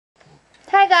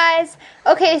Hi guys.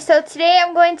 Okay, so today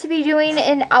I'm going to be doing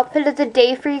an outfit of the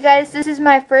day for you guys. This is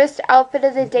my first outfit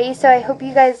of the day, so I hope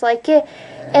you guys like it.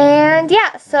 And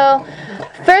yeah, so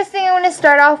first thing I want to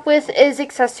start off with is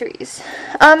accessories.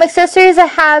 Accessories, I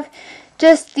have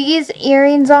just these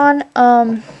earrings on.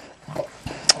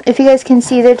 If you guys can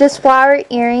see, they're just flower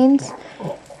earrings.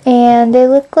 And they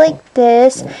look like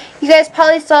this. You guys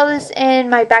probably saw this in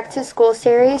my back to school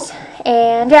series.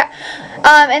 And yeah,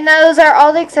 and those are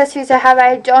all the accessories I have.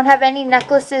 I don't have any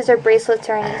necklaces or bracelets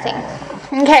or anything.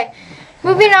 Okay,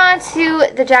 moving on to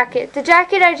the jacket. The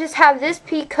jacket, I just have this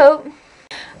pea coat.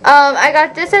 I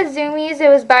got this at Zoomies. It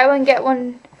was buy one get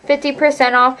one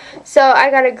 50% off. So I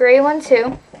got a gray one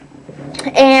too.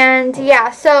 And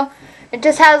yeah, so it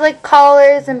just has like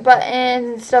collars and buttons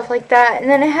and stuff like that. And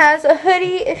then it has a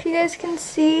hoodie, if you guys can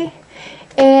see.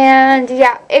 And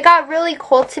yeah, it got really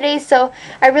cold today, so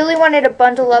I really wanted to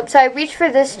bundle up. So I reached for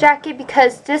this jacket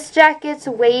because this jacket's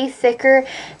way thicker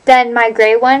than my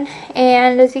gray one.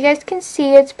 And as you guys can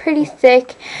see, it's pretty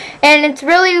thick. And it's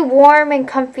really warm and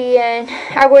comfy, and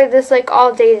I wear this like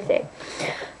all day today.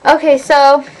 Okay,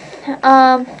 so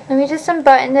let me just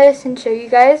unbutton this and show you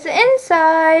guys the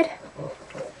inside.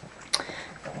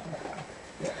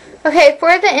 Okay,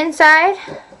 for the inside,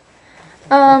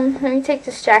 let me take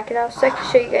this jacket off so I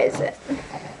can show you guys it.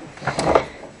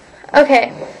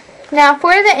 Okay, now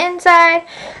for the inside,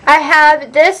 I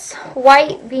have this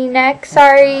white v-neck.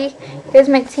 Sorry, you guys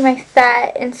might see my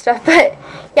fat and stuff, but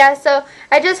yeah, so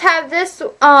I just have this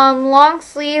long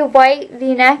sleeve white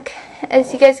v-neck,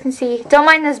 as you guys can see. Don't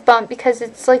mind this bump because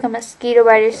it's like a mosquito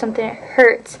bite or something, it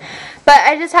hurts. But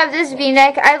I just have this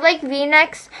v-neck. I like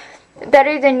v-necks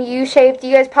better than U-shaped.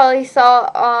 You guys probably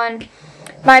saw on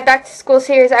my back to school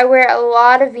series, I wear a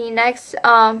lot of v-necks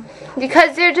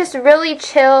because they're just really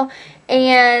chill,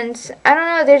 and I don't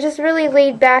know, they're just really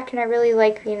laid back, and I really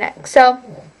like v-necks. So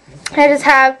I just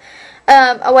have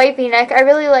a white v-neck. I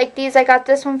really like these. I got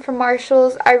this one from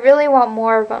Marshall's. I really want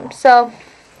more of them. So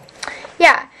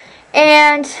yeah,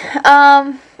 and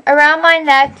around my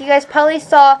neck, you guys probably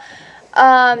saw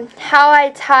how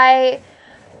I tie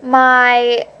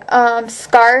my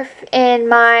scarf in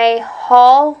my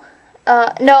haul.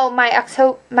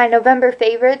 My November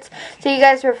favorites. So you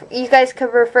guys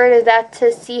could refer to that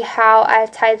to see how I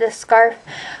tie the scarf.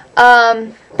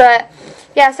 But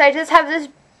yeah, so I just have this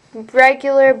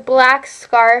regular black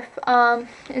scarf, and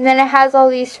then it has all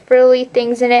these frilly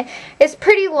things in it. It's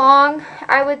pretty long,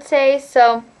 I would say.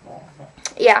 So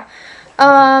yeah.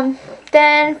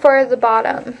 Then for the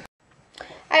bottom,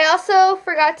 I also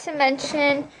forgot to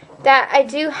mention that I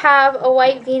do have a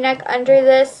white v-neck under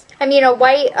this. I mean a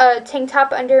white tank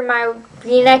top under my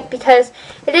v-neck because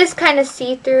it is kind of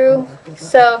see-through.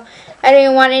 So I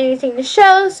didn't want anything to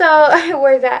show, so I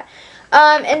wore that.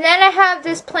 And then I have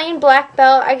this plain black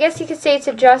belt. I guess you could say it's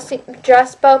a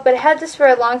dress belt, but I had this for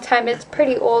a long time. It's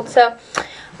pretty old, so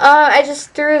I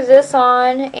just threw this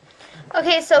on.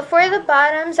 Okay, so for the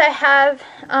bottoms, I have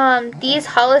these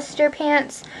Hollister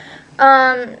pants.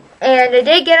 And I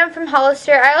did get them from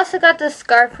Hollister. I also got this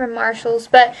scarf from Marshall's.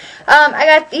 But I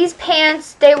got these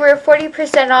pants. They were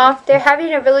 40% off. They're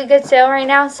having a really good sale right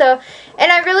now.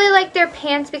 And I really like their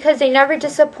pants because they never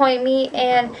disappoint me.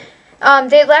 And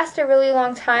they last a really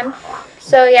long time.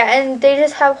 So yeah, and they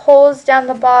just have holes down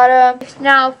the bottom.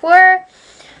 Now for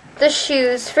the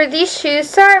shoes. For these shoes,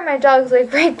 sorry my dog's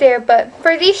like right there. But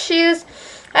for these shoes,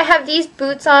 I have these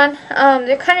boots on.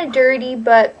 They're kind of dirty,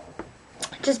 but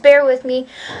just bear with me.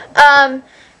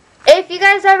 If you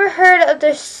guys ever heard of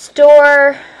the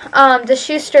store, the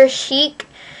shoe store Chic,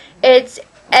 it's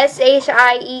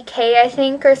S-H-I-E-K, I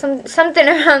think, or something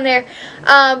around there.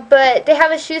 But they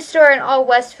have a shoe store in all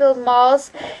Westfield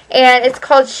malls, and it's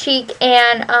called Chic,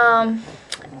 and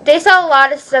they sell a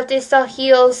lot of stuff. They sell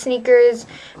heels, sneakers,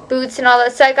 boots, and all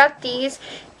that. So I got these,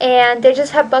 and they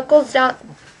just have buckles down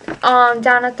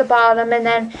at the bottom, and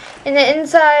then in the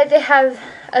inside they have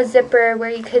a zipper where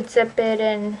you could zip it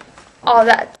and all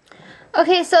that.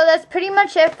 Okay, so that's pretty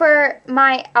much it for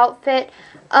my outfit.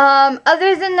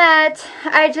 Other than that,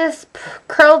 I just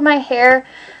curled my hair.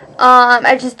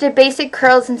 I just did basic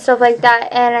curls and stuff like that,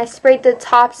 and I sprayed the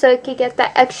top so it could get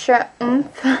that extra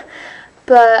oomph.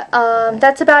 But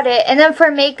that's about it. And then for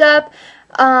makeup,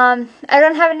 I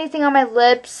don't have anything on my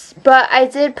lips, but I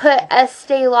did put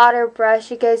Estee Lauder brush.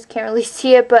 You guys can't really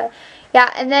see it, but yeah.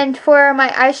 And then for my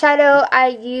eyeshadow, I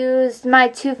used my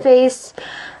Too Faced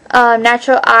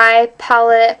Natural Eye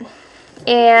palette,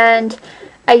 and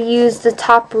I used the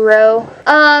top row.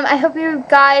 I hope you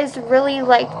guys really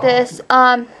like this.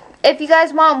 If you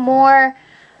guys want more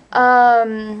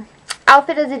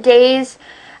outfit of the days,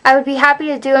 I would be happy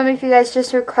to do them if you guys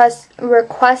just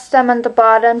request them on the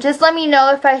bottom. Just let me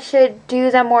know if I should do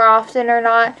them more often or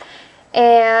not,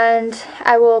 and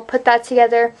I will put that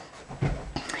together.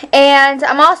 And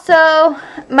I'm also,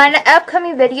 my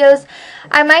upcoming videos,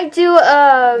 I might do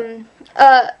a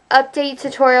update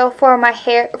tutorial for my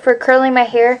hair, for curling my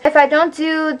hair. If I don't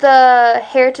do the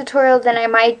hair tutorial, then I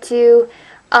might do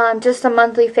just a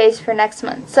monthly phase for next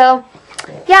month. So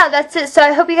yeah, that's it. So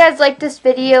I hope you guys liked this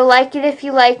video. Like it if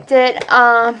you liked it.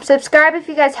 Subscribe if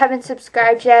you guys haven't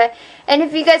subscribed yet. And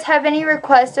if you guys have any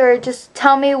requests or just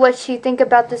tell me what you think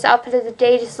about this outfit of the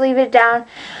day, just leave it down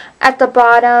at the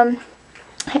bottom.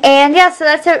 And yeah, so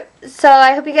that's it. So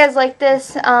I hope you guys like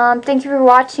this. Thank you for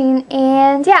watching,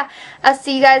 and yeah, I'll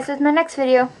see you guys with my next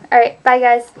video. Alright, bye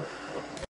guys.